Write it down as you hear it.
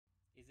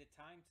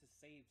it time to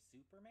save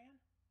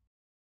Superman?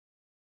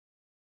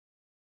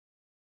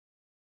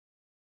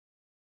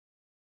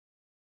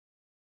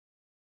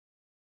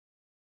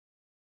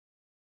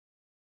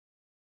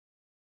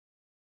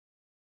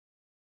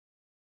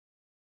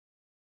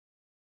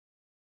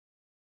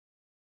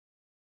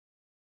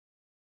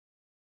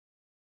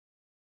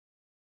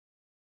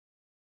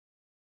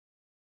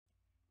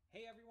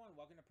 Hey everyone,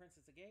 welcome to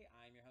Princess of Gay.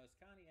 I'm your host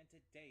Connie, and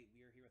today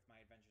we are here with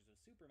my Adventures of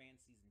Superman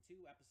Season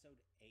 2, Episode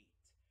 8.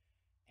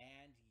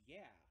 And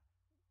yeah,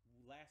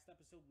 last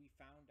episode we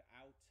found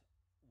out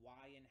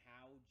why and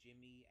how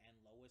Jimmy and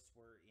Lois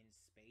were in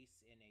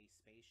space in a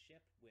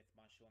spaceship with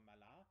Monsieur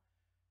Mallah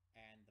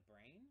and the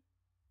Brain.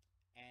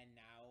 And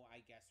now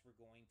I guess we're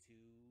going to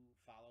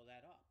follow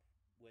that up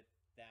with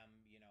them,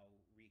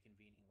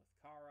 reconvening with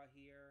Kara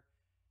here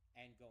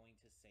and going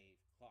to save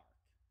Clark.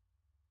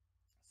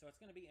 So it's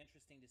going to be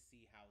interesting to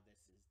see how this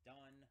is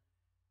done,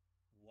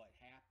 what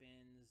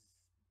happens,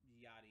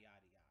 yada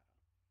yada yada.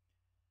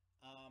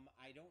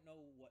 I don't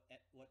know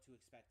what to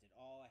expect at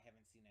all. I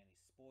haven't seen any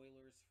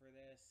spoilers for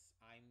this.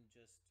 I'm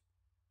just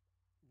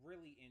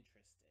really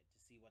interested to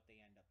see what they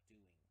end up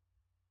doing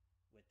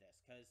with this,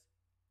 because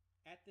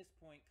at this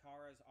point,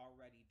 Kara's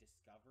already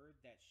discovered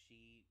that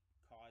she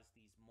caused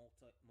these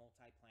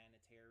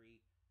multi-planetary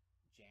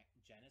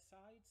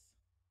genocides,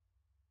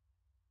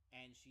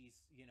 and she's,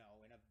 in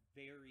a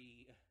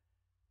very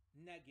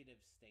negative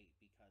state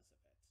because of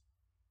it.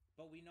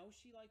 But we know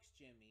she likes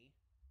Jimmy,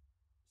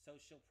 so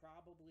she'll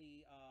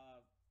probably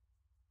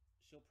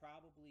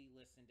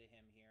listen to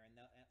him here,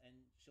 and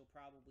she'll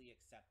probably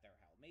accept their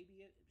help.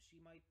 Maybe she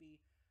might be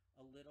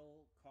a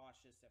little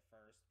cautious at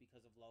first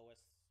because of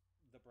Lois,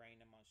 the Brain,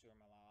 and Monsieur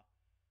Mallah,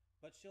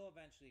 but she'll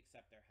eventually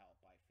accept their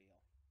help, I feel.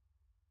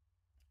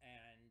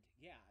 And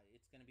yeah,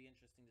 it's going to be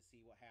interesting to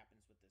see what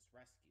happens with this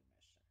rescue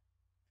mission.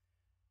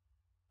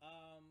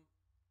 Um,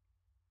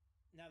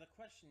 Now the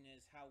question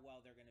is how well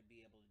they're going to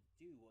be able to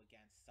do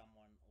against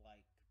someone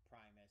like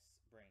Primus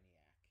Brainiac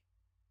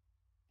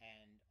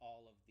and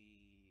all of the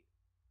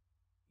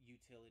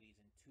utilities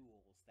and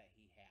tools that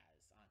he has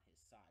on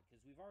his side,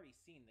 because we've already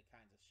seen the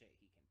kinds of shit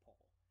he can pull,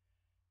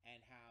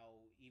 and how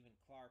even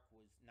Clark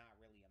was not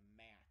really a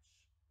match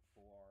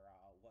for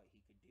what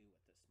he could do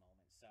at this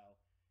moment. So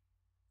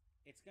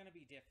it's going to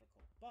be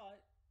difficult,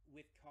 but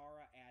with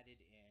Kara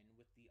added in,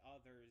 with the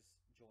others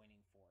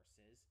joining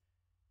forces,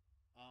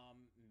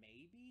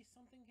 maybe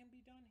something can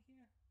be done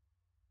here.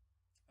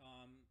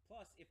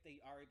 Plus, if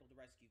they are able to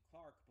rescue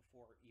Clark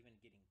before even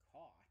getting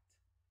caught,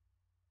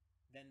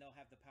 then they'll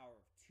have the power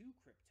of two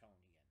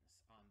Kryptonians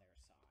on their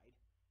side,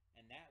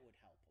 and that would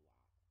help a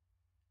lot.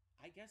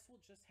 I guess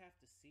we'll just have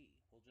to see.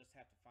 We'll just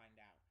have to find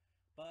out.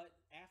 But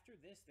after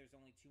this, there's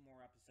only 2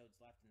 more episodes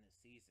left in this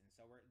season,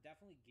 so we're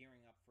definitely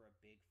gearing up for a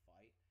big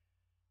fight.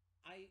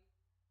 I,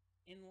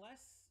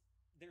 unless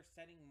they're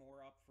setting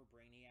more up for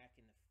Brainiac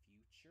in the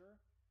future,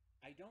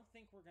 I don't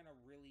think we're gonna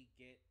really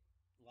get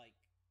like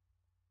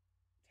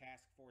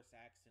Task Force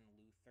X and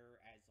Luthor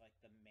as like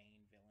the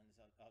main villains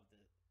of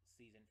the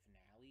season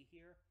finale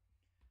here.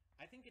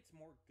 I think it's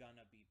more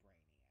gonna be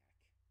Brainiac,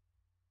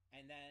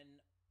 and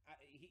then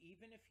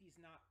even if he's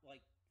not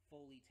like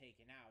fully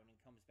taken out and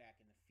comes back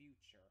in the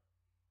future,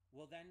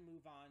 we'll then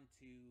move on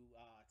to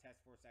Task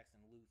Force X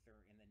and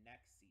Luthor in the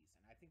next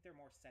season. I think they're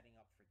more setting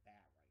up for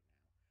that right now,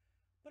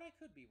 but I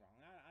could be wrong.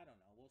 I don't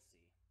know. We'll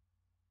see.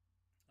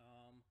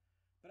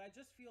 But I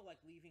just feel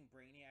like leaving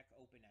Brainiac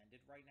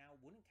open-ended right now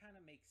wouldn't kind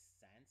of make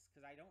sense,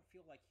 because I don't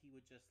feel like he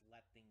would just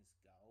let things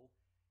go,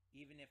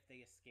 even if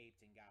they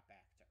escaped and got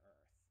back to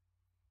Earth.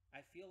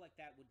 I feel like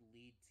that would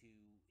lead to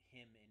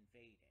him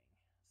invading.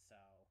 So,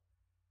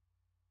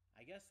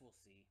 I guess we'll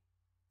see.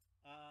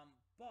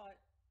 But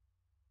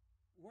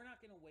we're not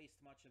going to waste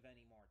much of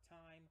any more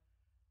time.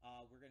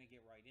 We're going to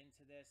get right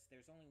into this.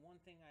 There's only one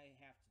thing I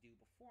have to do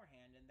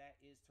beforehand, and that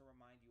is to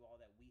remind you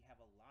all that we have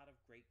a lot of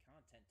great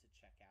content to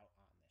check out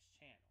on this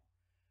channel.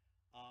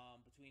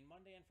 Between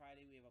Monday and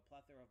Friday, we have a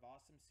plethora of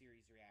awesome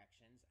series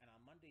reactions, and on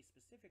Monday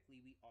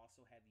specifically, we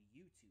also have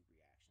YouTube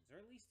reactions, or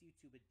at least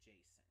YouTube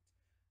adjacent.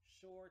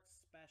 Shorts,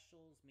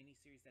 specials,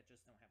 miniseries that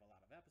just don't have a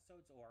lot of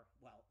episodes, or,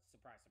 well,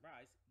 surprise,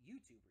 surprise,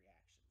 YouTube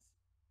reactions.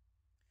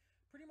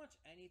 Pretty much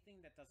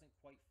anything that doesn't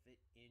quite fit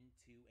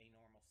into a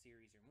normal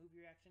series or movie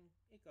reaction,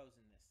 it goes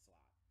in this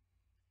slot.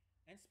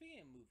 And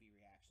speaking of movie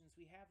reactions,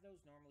 we have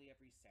those normally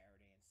every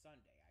Saturday and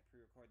Sunday. I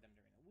pre-record them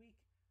during the week,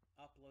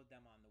 upload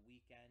them on the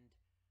weekend,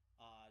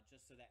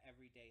 just so that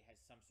every day has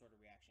some sort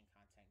of reaction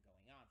content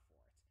going on for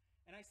it.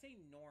 And I say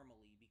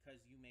normally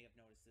because you may have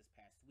noticed this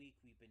past week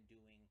we've been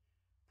doing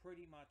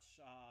pretty much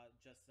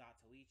just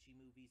Zatoichi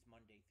movies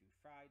Monday through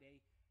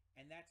Friday,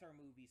 and that's our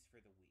movies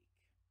for the week.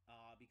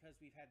 Because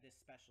we've had this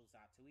special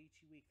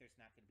Zatoichi week, there's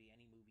not going to be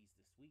any movies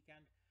this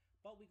weekend,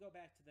 but we go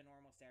back to the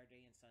normal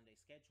Saturday and Sunday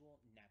schedule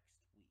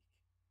next week.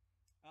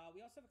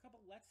 We also have a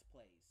couple Let's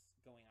Plays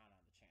going on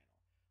the channel.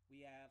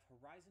 We have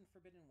Horizon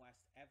Forbidden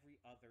West every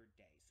other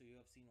day. So you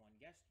have seen one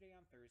yesterday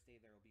on Thursday,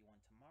 there will be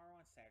one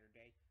tomorrow on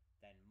Saturday,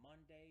 then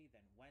Monday,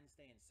 then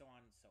Wednesday, and so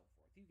on and so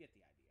forth. You get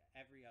the idea.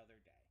 Every other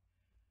day.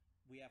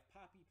 We have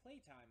Poppy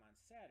Playtime on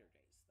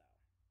Saturdays, though.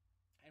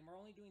 And we're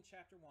only doing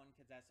Chapter 1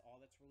 because that's all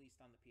that's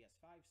released on the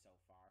PS5 so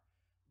far.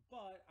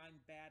 But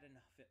I'm bad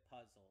enough at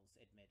puzzles,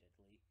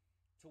 admittedly,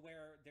 to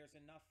where there's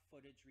enough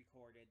footage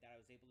recorded that I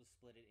was able to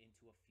split it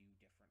into a few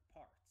different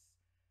parts.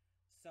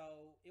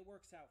 So it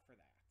works out for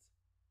that.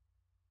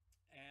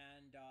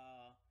 And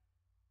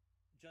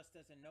just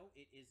as a note,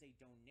 it is a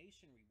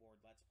donation reward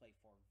Let's Play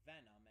for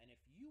Venom. And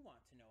if you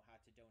want to know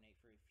how to donate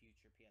for a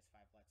future PS5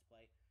 Let's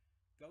Play,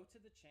 go to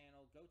the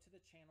channel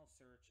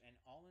search, and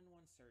all in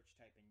one search,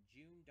 type in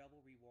June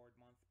Double Reward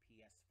Month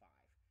PS5.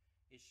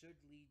 It should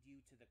lead you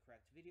to the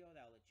correct video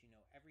that'll let you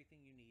know everything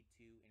you need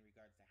to in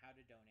regards to how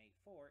to donate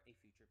for a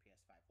future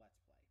PS5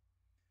 Let's Play.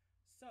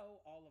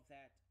 So, all of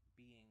that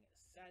being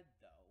said,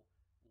 though,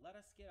 let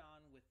us get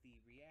on with the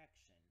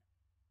reaction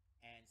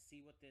and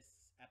see what this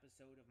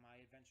episode of My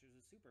Adventures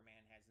with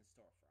Superman has in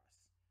store for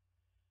us.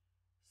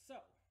 So,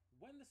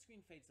 when the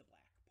screen fades to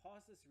black,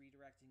 pause this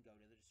redirect and go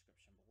to the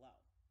description below.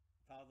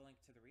 Follow the link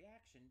to the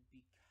reaction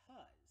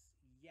because,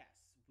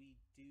 yes, we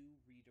do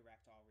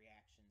redirect all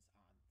reactions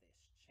on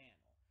this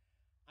channel.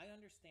 I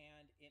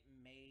understand it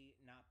may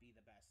not be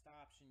the best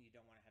option. You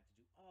don't want to have to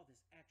do all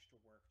this extra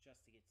work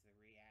just to get to the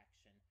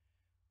reaction.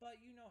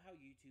 But you know how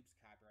YouTube's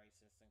copyright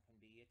system can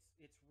be.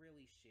 It's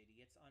really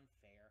shitty. It's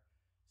unfair.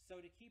 So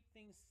to keep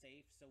things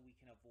safe so we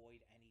can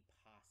avoid any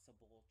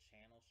possible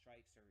channel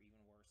strikes or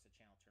even worse, a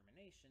channel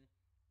termination,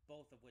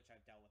 both of which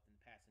I've dealt with in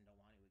the past and don't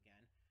want to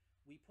again,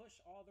 we push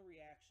all the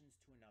reactions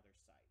to another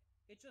site.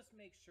 It just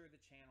makes sure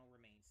the channel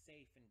remains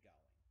safe and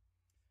going.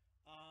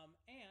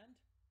 And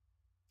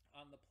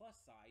on the plus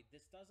side,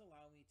 this does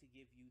allow me to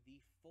give you the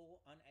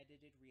full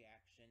unedited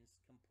reactions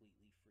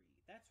completely free.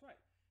 That's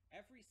right.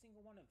 Every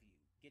single one of you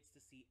gets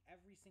to see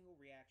every single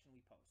reaction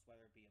we post,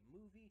 whether it be a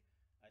movie,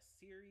 a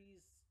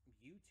series,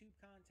 YouTube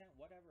content,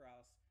 whatever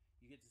else.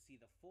 You get to see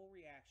the full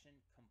reaction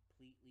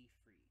completely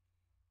free.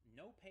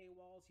 No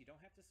paywalls. You don't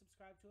have to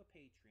subscribe to a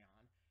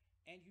Patreon.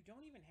 And you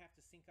don't even have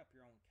to sync up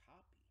your own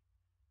copy.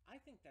 I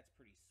think that's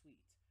pretty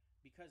sweet,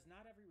 because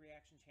not every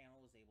reaction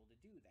channel is able to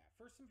do that,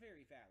 for some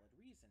very valid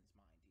reasons,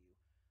 mind you.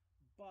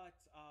 But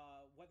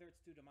whether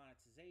it's due to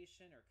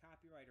monetization or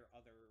copyright or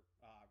other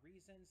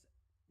reasons,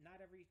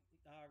 not every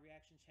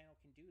reaction channel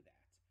can do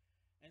that.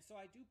 And so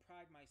I do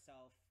pride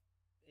myself,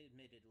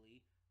 admittedly,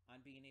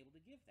 on being able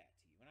to give that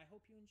to you, and I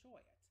hope you enjoy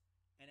it.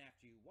 And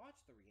after you watch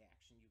the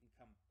reaction, you can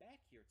come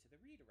back here to the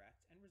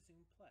redirect and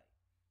resume play.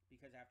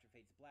 Because after it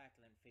fades black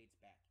and then fades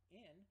back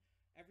in,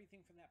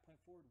 everything from that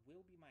point forward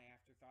will be my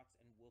afterthoughts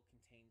and will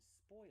contain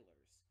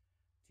spoilers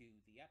to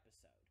the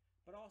episode.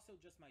 But also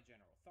just my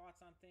general thoughts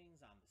on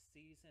things, on the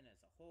season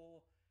as a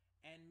whole,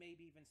 and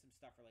maybe even some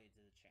stuff related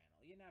to the channel.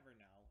 You never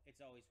know.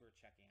 It's always worth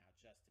checking out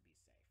just to be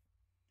safe.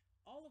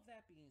 All of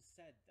that being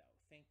said, though,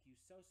 thank you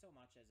so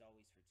much as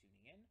always for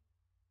tuning in.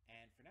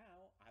 And for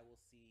now, I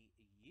will see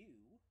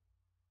you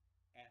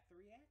at the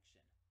reaction.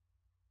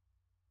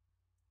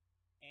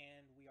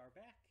 And we are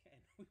back, and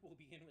we will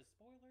begin with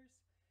spoilers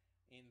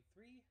in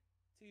 3,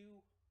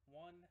 2,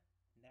 1,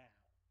 now.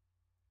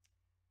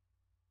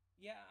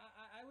 Yeah,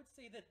 I would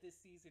say that this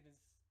season is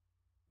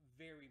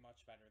very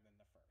much better than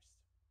the first.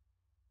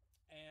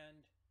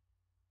 And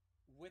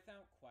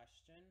without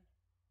question,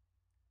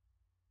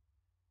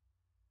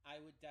 I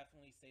would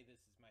definitely say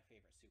this is my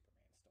favorite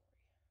Superman story.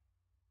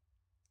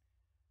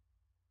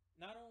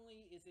 Not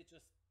only is it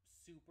just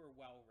super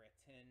well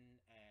written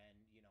and,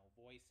 you know,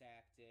 voice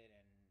acted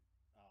and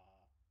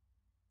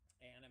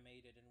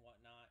animated and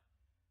whatnot,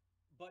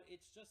 but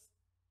it's just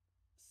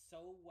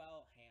so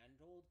well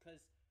handled,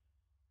 because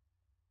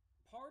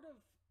part of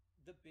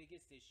the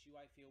biggest issue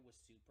I feel with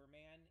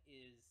Superman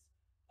is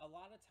a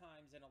lot of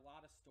times in a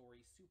lot of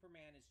stories,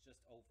 Superman is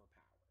just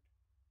overpowered.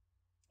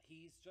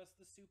 He's just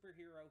the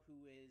superhero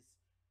who is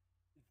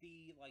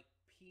the, like,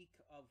 peak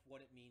of what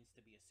it means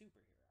to be a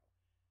superhero.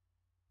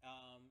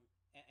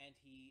 And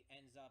he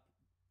ends up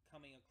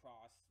coming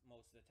across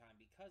most of the time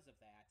because of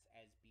that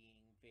as being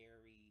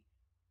very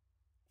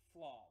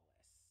flawless.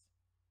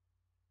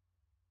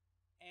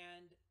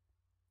 And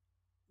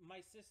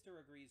my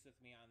sister agrees with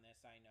me on this.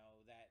 I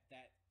know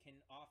that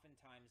can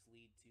oftentimes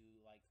lead to,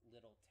 like,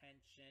 little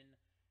tension,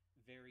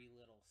 very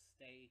little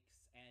stakes,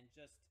 and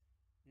just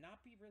not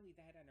be really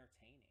that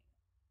entertaining.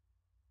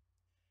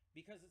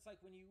 Because it's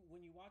like when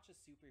you watch a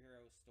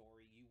superhero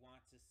story, you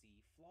want to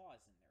see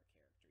flaws in their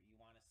character. You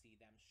want to see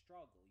them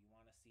struggle. You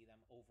want to see them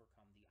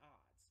overcome the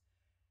odds.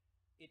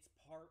 It's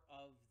part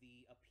of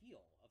the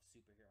appeal of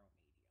superhero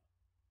media.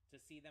 To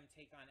see them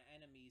take on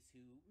enemies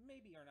who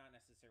maybe are not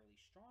necessarily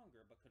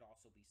stronger, but could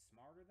also be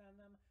smarter than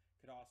them,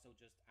 could also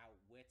just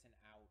outwit and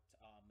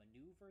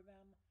outmaneuver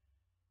them,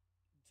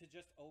 to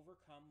just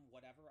overcome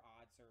whatever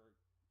odds are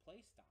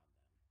placed on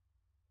them.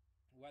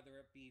 Whether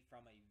it be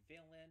from a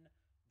villain,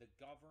 the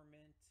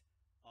government,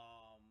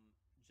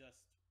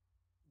 just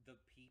the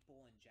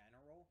people in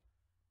general,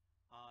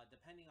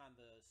 depending on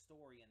the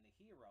story and the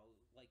hero,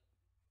 like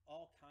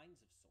all kinds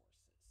of sources.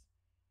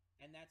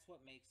 And that's what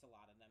makes a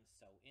lot of them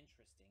so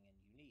interesting and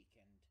unique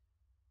and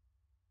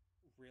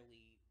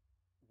really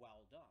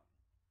well done.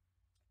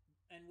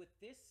 And with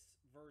this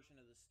version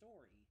of the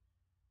story,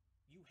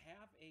 you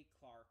have a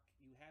Clark,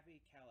 you have a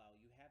Kal-El,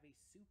 you have a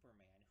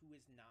Superman who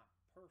is not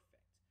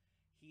perfect.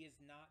 He is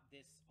not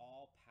this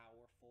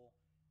all-powerful,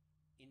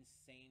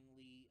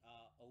 insanely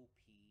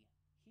OP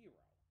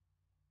hero.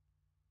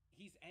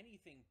 He's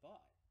anything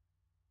but.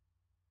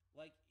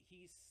 Like,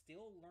 he's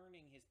still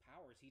learning his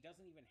powers. He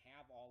doesn't even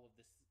have all of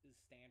the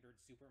standard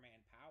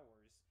Superman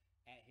powers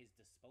at his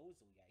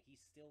disposal yet.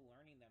 He's still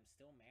learning them,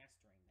 still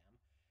mastering them.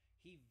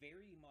 He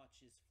very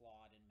much is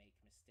flawed and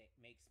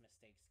makes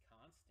mistakes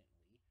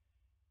constantly.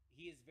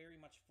 He is very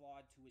much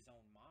flawed to his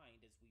own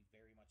mind, as we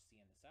very much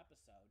see in this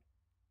episode.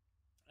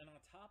 And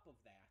on top of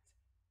that,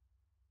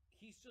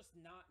 he's just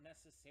not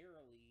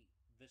necessarily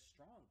the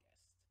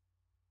strongest.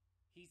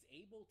 He's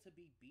able to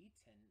be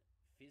beaten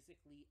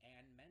physically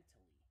and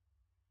mentally.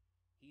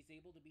 He's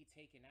able to be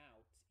taken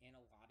out in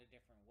a lot of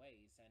different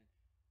ways, and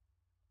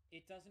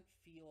it doesn't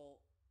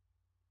feel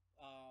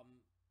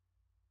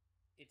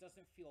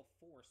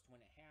forced when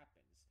it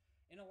happens.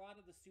 In a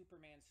lot of the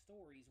Superman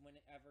stories,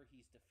 whenever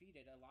he's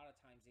defeated, a lot of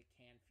times it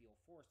can feel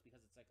forced because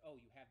it's like, oh,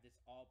 you have this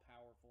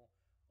all-powerful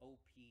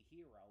OP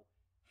hero.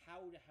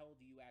 How the hell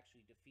do you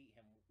actually defeat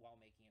him while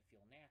making it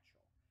feel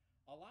natural?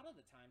 A lot of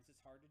the times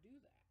it's hard to do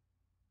that.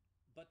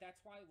 But that's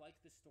why I like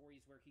the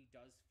stories where he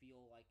does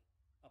feel like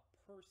a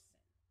person,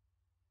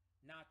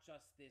 not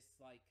just this,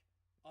 like,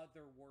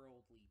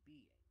 otherworldly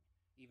being,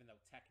 even though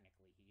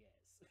technically he is.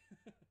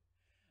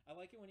 I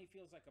like it when he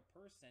feels like a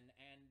person,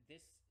 and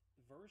this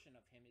version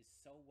of him is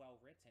so well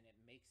written, it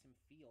makes him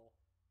feel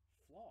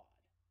flawed.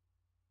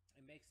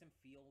 It makes him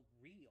feel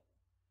real.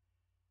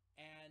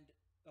 And,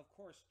 of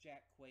course,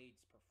 Jack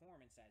Quaid's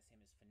performance as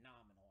him is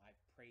phenomenal. I've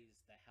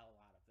praised the hell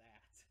out of that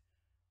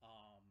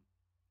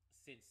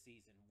since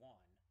season 1.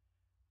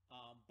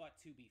 But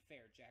to be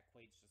fair, Jack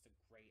Quaid's just a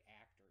great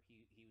actor.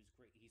 He was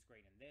great. He's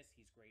great in this.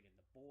 He's great in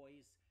The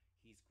Boys.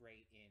 He's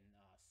great in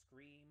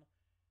Scream.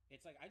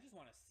 It's like, I just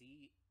want to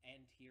see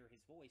and hear his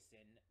voice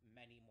in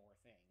many more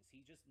things.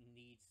 He just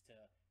needs to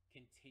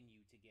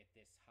continue to get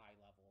this high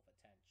level of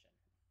attention.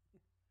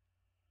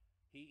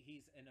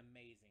 He's an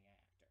amazing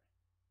actor.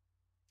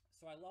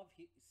 So I love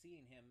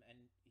seeing him and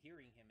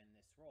hearing him in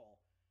this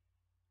role.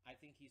 I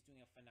think he's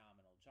doing a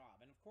phenomenal job.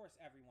 And of course,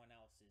 everyone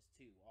else is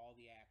too. All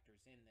the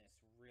actors in this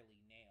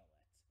really nail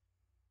it.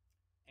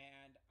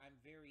 And I'm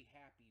very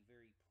happy,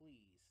 very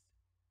pleased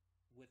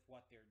with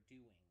what they're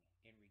doing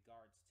in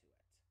regards to it.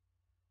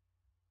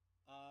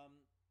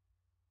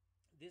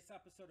 This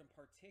episode in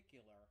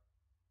particular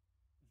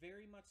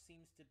very much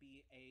seems to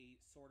be a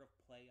sort of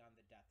play on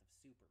the death of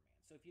Superman.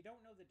 So if you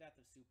don't know the death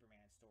of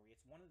Superman story,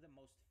 it's one of the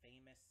most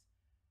famous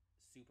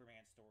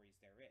Superman stories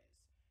there is.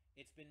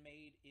 It's been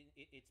made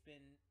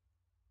in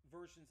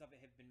versions of it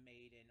have been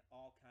made in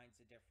all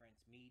kinds of different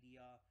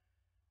media.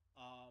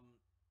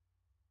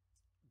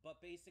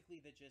 But basically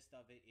the gist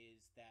of it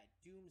is that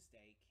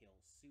Doomsday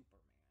kills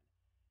Superman.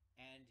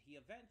 And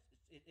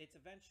it's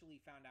eventually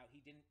found out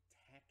he didn't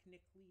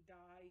technically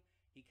die.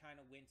 He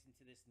kind of went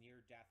into this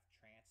near-death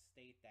trance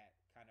state that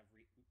kind of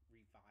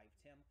revived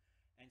him.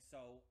 And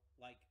so,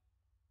 like,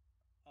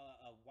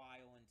 a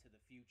while into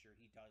the future,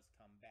 he does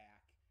come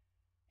back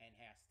and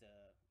has to,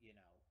 you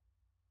know,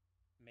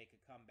 make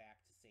a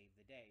comeback to save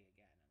the day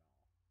again and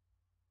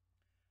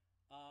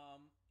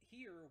all.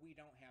 Here, we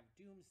don't have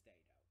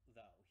Doomsday,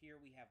 though.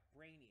 Here we have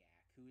Brainiac,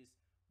 who is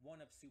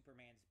one of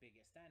Superman's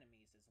biggest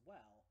enemies as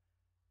well,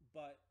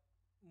 but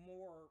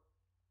more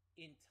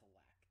intellect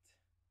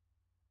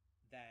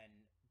than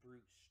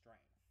brute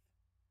strength.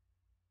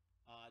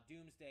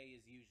 Doomsday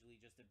is usually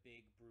just a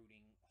big,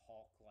 brooding,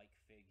 Hulk-like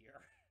figure,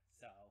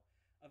 so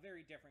a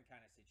very different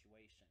kind of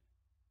situation.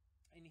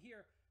 And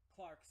here,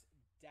 Clark's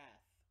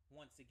death,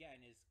 once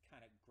again, is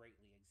kind of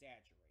greatly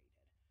exaggerated.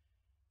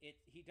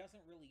 He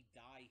doesn't really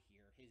die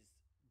here. His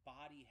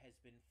body has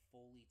been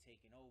fully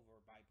taken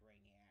over by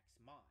Brainiac's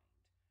mind,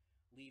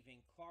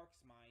 leaving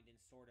Clark's mind in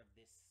sort of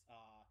this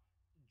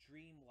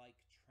dreamlike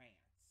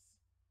trance.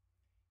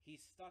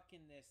 He's stuck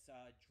in this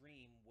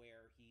dream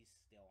where he's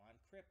still on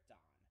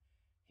Krypton.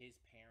 His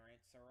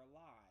parents are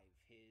alive.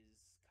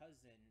 His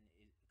cousin,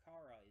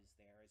 Kara, is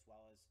there, as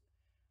well as...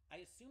 I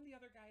assume the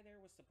other guy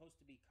there was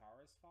supposed to be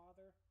Kara's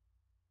father.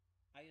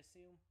 I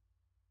assume.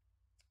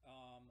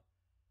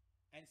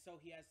 And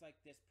so he has, like,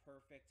 this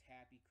perfect,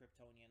 happy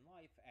Kryptonian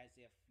life, as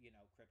if, you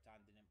know,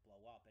 Krypton didn't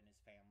blow up and his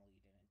family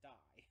didn't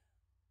die.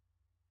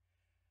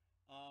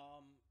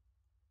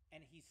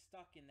 And he's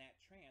stuck in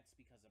that trance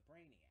because of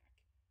Brainiac.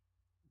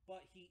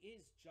 But he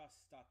is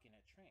just stuck in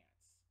a trance.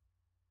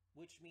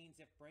 Which means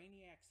if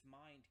Brainiac's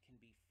mind can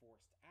be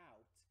forced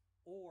out,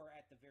 or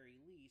at the very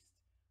least,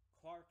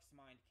 Clark's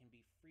mind can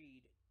be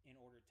freed in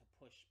order to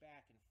push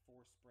back and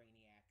force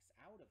Brainiac's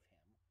out of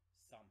him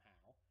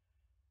somehow,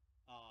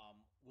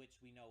 which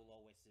we know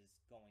Lois is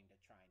going to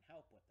try and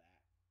help with that,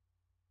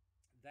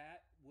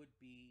 that would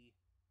be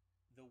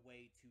the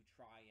way to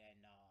try and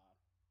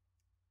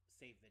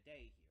save the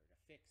day here, to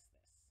fix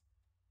this.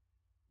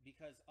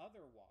 Because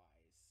otherwise,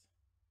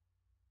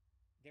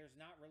 there's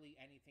not really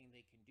anything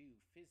they can do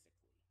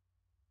physically.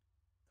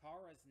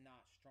 Kara's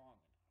not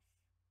strong enough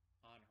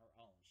on her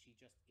own. She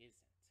just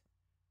isn't.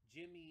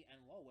 Jimmy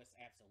and Lois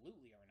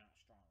absolutely are not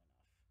strong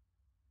enough.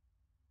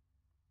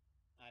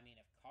 I mean,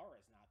 if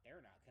Kara's not,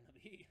 they're not going to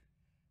be.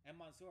 And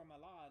Mansoor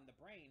Mallah and the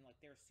Brain, like,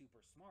 they're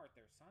super smart,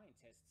 they're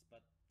scientists,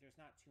 but there's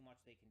not too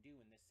much they can do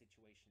in this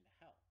situation to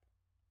help.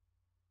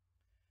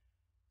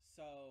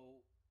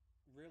 So,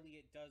 really,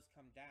 it does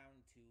come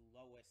down to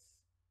Lois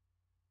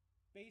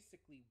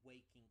basically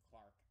waking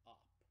Clark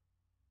up.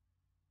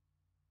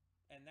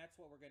 And that's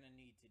what we're going to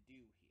need to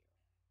do here.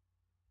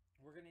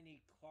 We're going to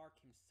need Clark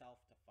himself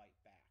to fight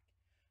back.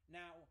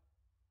 Now,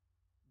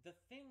 the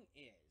thing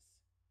is,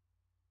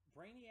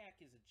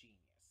 Brainiac is a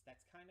genius.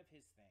 That's kind of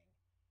his thing.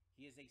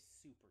 He is a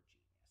super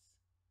genius.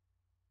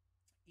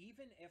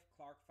 Even if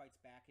Clark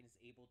fights back and is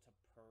able to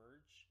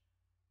purge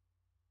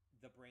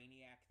the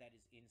Brainiac that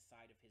is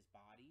inside of his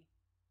body,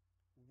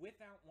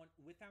 without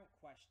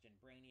question,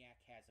 Brainiac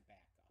has a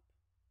backup.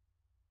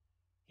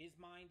 His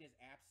mind is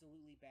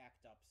absolutely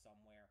backed up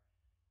somewhere.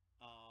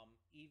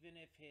 Even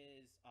if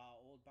his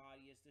old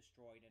body is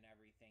destroyed and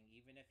everything,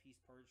 even if he's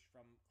purged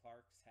from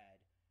Clark's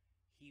head,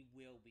 he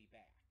will be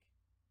back.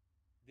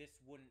 This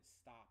wouldn't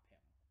stop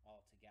him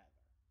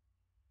altogether.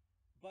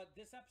 But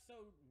this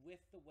episode, with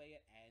the way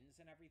it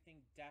ends and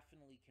everything,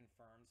 definitely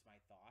confirms my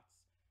thoughts.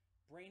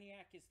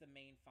 Brainiac is the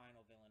main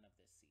final villain of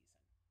this season.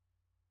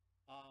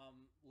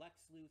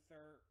 Lex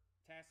Luthor,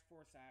 Task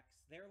Force X,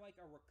 they're like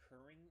a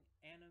recurring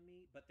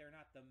enemy, but they're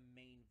not the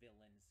main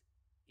villains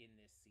in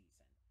this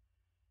season.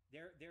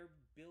 They're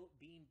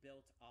being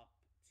built up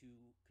to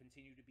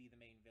continue to be the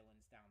main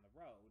villains down the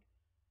road,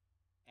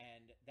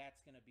 and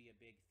that's going to be a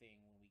big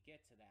thing when we get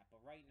to that.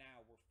 But right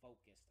now, we're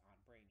focused on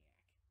Brainiac.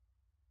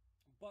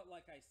 But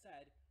like I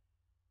said,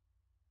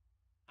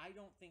 I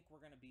don't think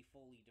we're going to be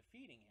fully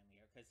defeating him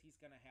here, because he's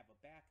going to have a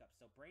backup.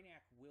 So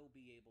Brainiac will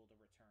be able to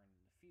return in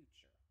the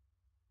future.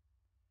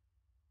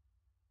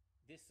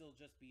 This will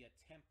just be a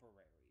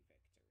temporary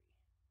victory.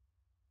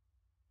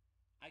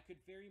 I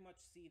could very much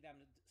see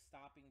them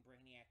stopping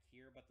Brainiac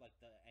here, but like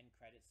the end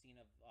credit scene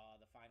of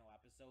the final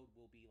episode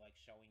will be like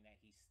showing that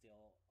he's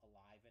still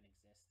alive and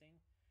existing.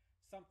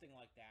 Something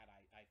like that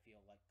I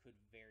feel like could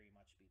very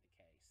much be the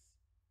case.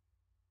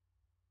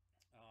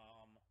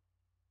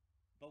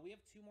 But we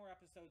have 2 more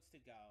episodes to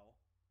go.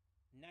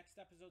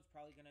 Next episode's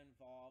probably going to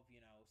involve,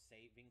 you know,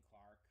 saving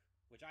Clark,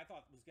 which I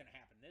thought was going to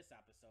happen this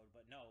episode,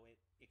 but no, it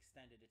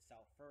extended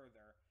itself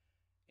further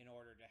in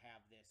order to have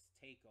this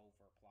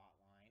takeover plot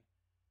line.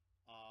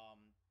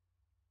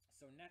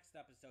 So next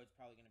episode's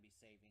probably going to be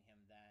saving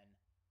him then,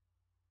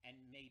 and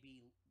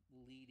maybe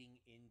leading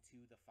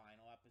into the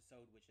final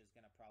episode, which is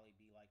going to probably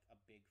be like a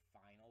big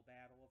final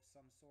battle of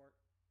some sort.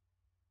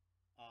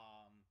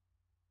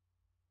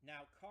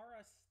 Now,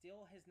 Kara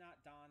still has not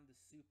donned the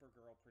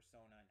Supergirl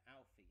persona and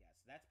outfit yet,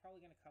 so that's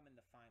probably going to come in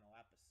the final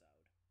episode.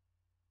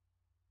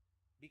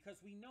 Because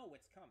we know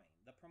it's coming.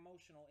 The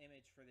promotional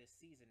image for this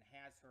season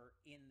has her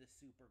in the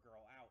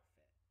Supergirl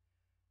outfit.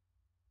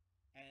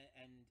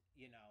 And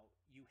you know,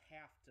 you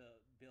have to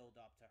build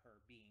up to her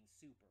being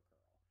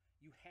Supergirl.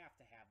 You have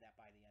to have that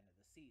by the end of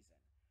the season.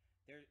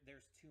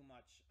 There's too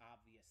much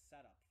obvious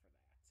setup for that.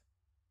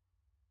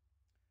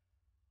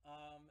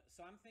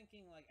 So I'm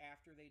thinking, like,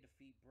 after they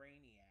defeat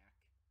Brainiac,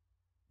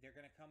 they're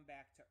going to come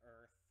back to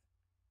Earth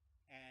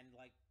and,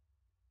 like,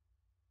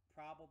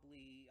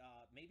 probably,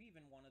 maybe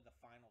even one of the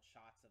final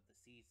shots of the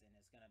season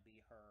is going to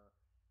be her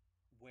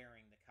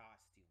wearing the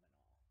costume and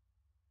all.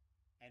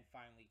 And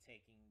finally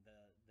taking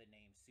the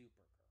name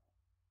Supergirl.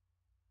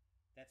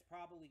 That's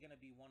probably going to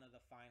be one of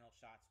the final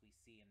shots we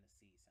see in the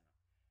season.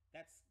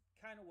 That's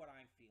kind of what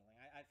I'm feeling.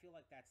 I feel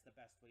like that's the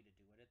best way to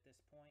do it at this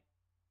point.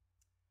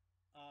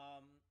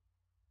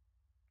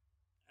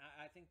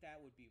 I think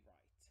that would be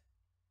right.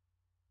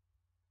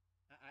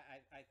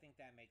 I think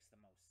that makes the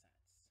most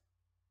sense.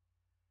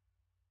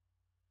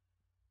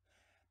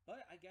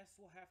 But I guess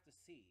we'll have to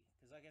see.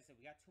 Because like I said,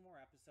 we got 2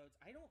 more episodes.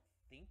 I don't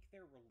think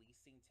they're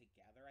releasing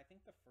together. I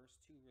think the first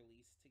 2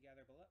 released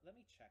together. But let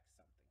me check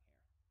something here.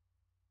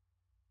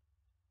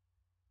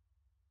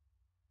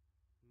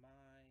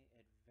 My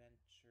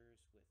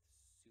Adventures with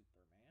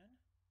Superman.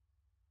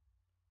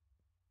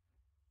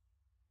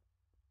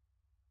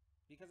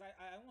 Because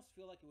I almost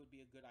feel like it would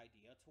be a good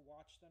idea to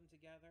watch them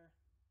together.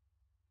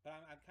 But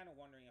I'm kind of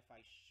wondering if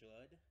I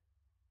should,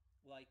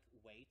 like,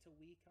 wait a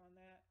week on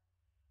that.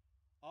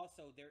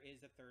 Also, there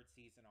is a 3rd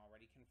season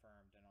already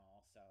confirmed and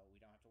all, so we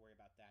don't have to worry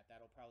about that.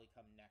 That'll probably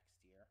come next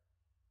year.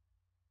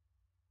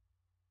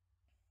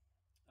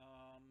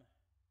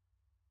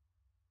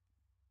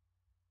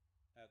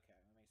 Okay,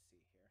 let me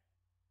see here.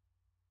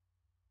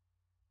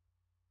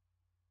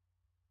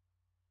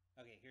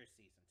 Okay, here's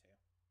season 2.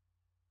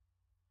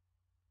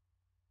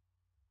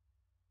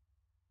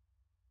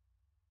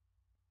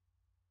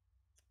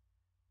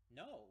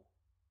 No,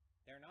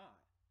 they're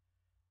not.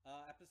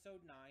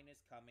 Episode 9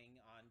 is coming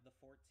on the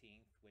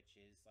 14th, which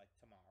is like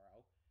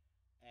tomorrow.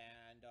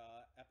 And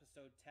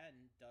episode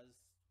 10 does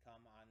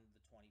come on the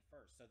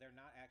 21st. So they're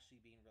not actually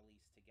being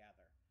released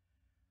together.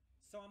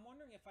 So I'm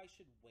wondering if I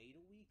should wait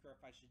a week or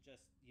if I should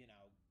just,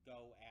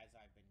 go as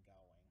I've been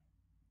going.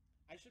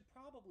 I should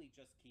probably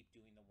just keep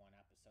doing the one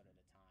episode at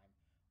a time.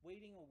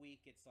 Waiting a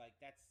week, it's like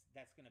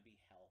that's gonna be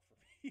hell for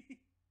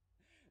me.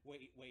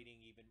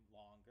 Waiting even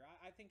longer.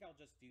 I think I'll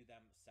just do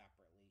them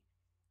separately.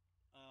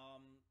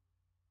 Um,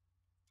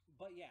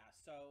 but yeah,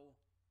 so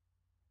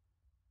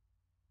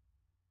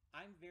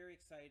I'm very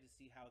excited to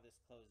see how this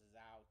closes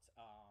out.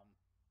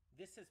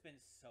 This has been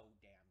so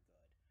damn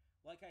good.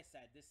 Like I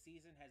said, this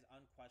season has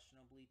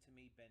unquestionably to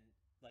me been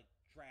like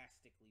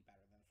drastically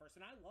better than the first,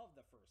 and I love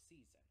the first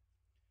season.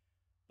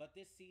 But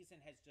this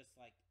season has just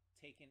like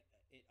taken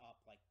it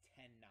up like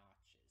 10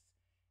 notches.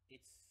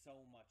 It's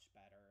so much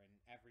better in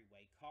every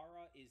way.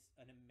 Kara is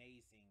an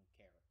amazing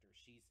character.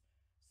 She's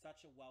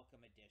such a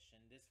welcome addition.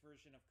 This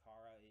version of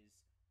Kara is,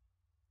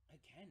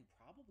 again,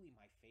 probably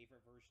my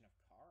favorite version of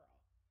Kara.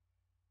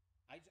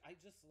 I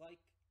just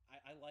like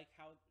I like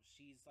how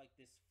she's like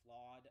this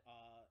flawed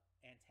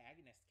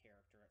antagonist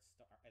character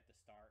at the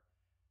start,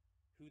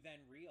 who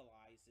then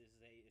realizes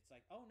it's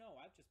like, oh no,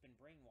 I've just been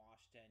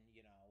brainwashed and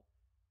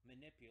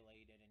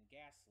manipulated and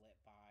gaslit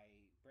by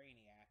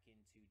Brainiac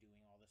into doing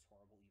all this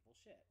horrible evil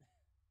shit.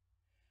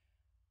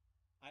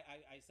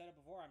 I said it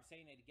before, I'm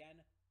saying it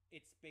again.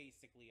 It's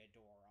basically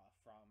Adora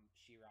from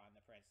She-Ra and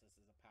the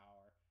Princesses of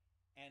Power.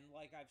 And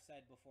like I've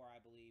said before,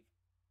 I believe,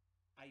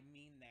 I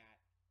mean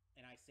that,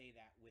 and I say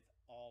that with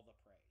all the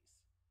praise.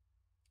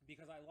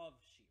 Because I love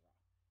She-Ra.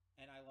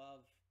 And I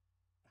love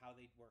how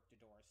they worked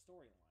Adora's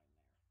storyline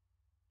there.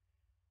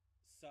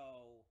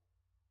 So,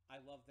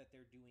 I love that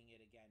they're doing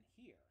it again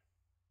here.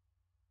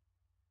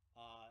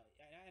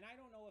 And I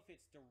don't know if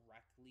it's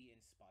directly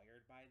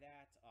inspired by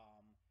that.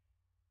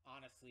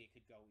 Honestly, it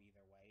could go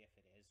either way if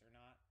it is or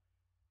not.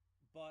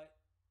 But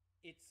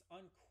it's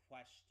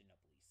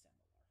unquestionably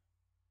similar.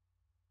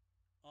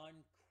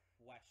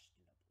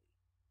 Unquestionably.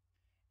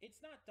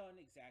 It's not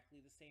done exactly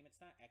the same. It's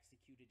not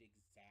executed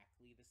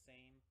exactly the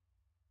same.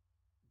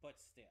 But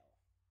still.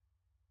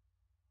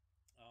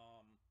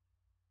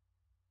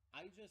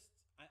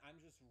 I'm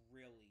just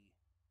really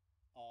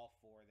all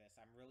for this.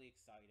 I'm really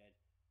excited.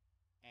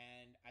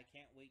 And I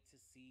can't wait to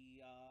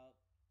see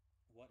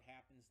what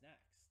happens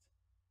next.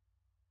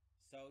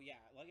 So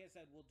yeah, like I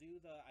said, we'll do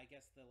the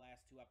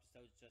last two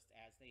episodes just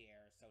as they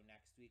air. So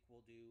next week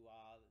we'll do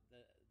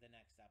the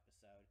next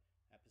episode,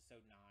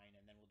 episode 9,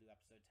 and then we'll do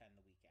episode 10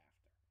 the week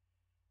after.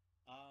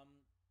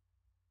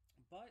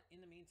 But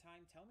in the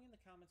meantime, tell me in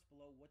the comments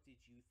below, what did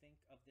you think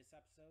of this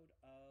episode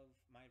of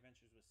My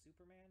Adventures with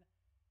Superman?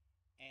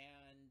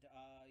 And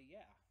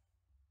yeah,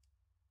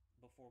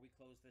 before we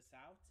close this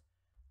out,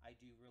 I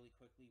do really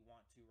quickly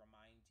want to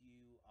remind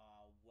you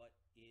what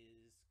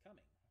is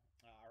coming.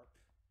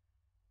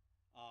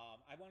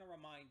 I want to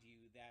remind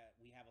you that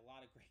we have a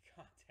lot of great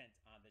content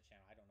on the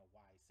channel. I don't know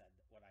why I said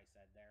what I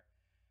said there.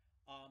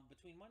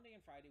 Between Monday and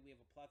Friday, we have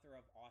a plethora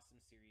of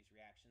awesome series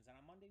reactions. And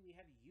on Monday, we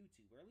have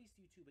YouTube, or at least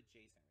YouTube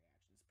adjacent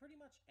reactions. Pretty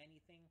much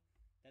anything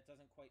that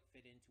doesn't quite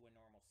fit into a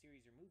normal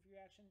series or movie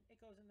reaction,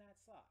 it goes in that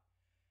slot.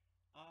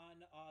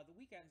 On the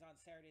weekends, on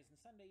Saturdays and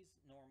Sundays,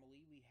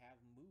 normally we have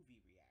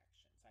movie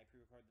reactions. I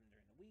pre-record them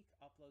during the week,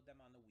 upload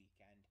them on the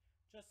weekend,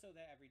 just so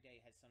that every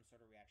day has some sort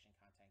of reaction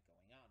content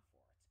going on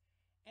for it.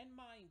 And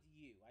mind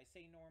you, I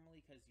say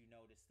normally because you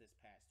noticed this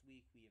past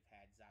week we have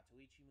had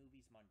Zatoichi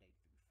movies Monday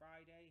through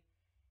Friday,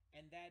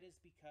 and that is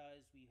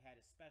because we had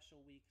a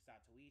special week,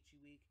 Zatoichi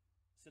week,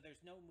 so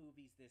there's no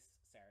movies this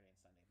Saturday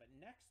and Sunday. But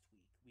next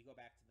week, we go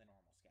back to the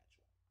normal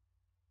schedule.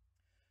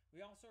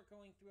 We also are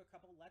going through a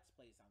couple Let's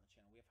Plays on the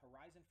channel. We have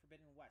Horizon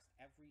Forbidden West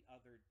every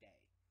other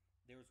day.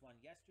 There was one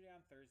yesterday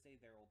on Thursday.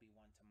 There will be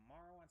one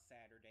tomorrow on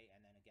Saturday,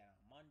 and then again on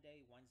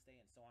Monday, Wednesday,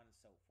 and so on and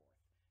so forth.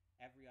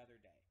 Every other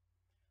day.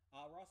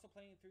 We're also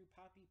playing through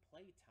Poppy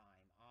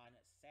Playtime on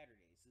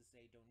Saturdays. This is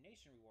a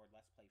donation reward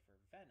Let's Play for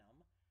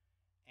Venom.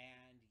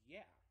 And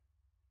yeah,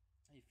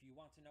 if you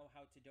want to know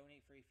how to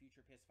donate for a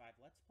future PS5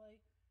 Let's Play,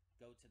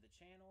 go to the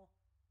channel.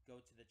 Go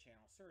to the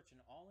channel search,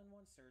 and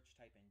all-in-one search,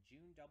 type in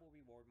June Double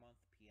Reward Month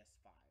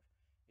PS5.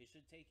 It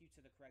should take you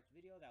to the correct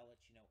video that will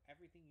let you know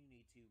everything you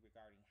need to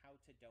regarding how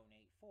to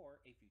donate for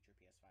a future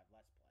PS5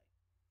 Let's Play.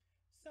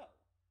 So,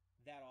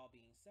 that all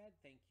being said,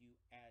 thank you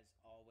as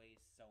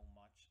always so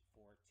much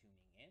for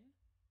tuning in.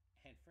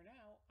 And for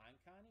now, I'm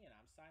Connie, and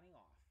I'm signing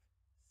off.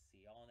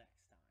 See y'all next time.